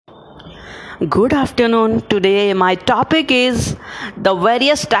Good afternoon. Today, my topic is the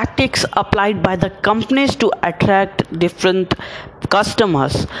various tactics applied by the companies to attract different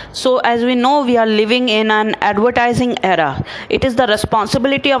customers. So, as we know, we are living in an advertising era. It is the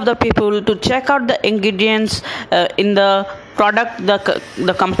responsibility of the people to check out the ingredients in the product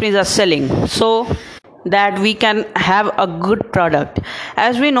the companies are selling, so that we can have a good product.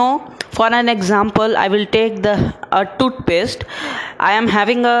 As we know, for an example, I will take the toothpaste. I am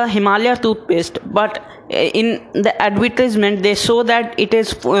having a Himalaya toothpaste, but in the advertisement they show that it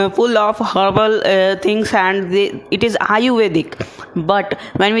is full of herbal things, and it is Ayurvedic. But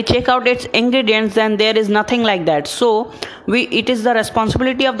when we check out its ingredients, then there is nothing like that. So it is the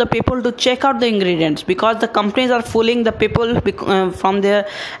responsibility of the people to check out the ingredients, because the companies are fooling the people from their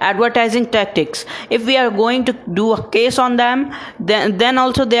advertising tactics. If we are going to do a case on them, then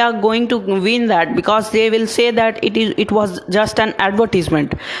also they are going to win that, because they will say that it was just an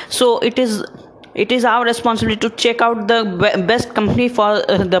advertisement. So it is our responsibility to check out the best company for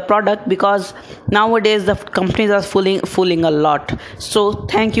the product, because nowadays the companies are fooling a lot. So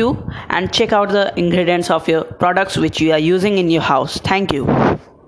thank you, and check out the ingredients of your products which you are using in your house. Thank you.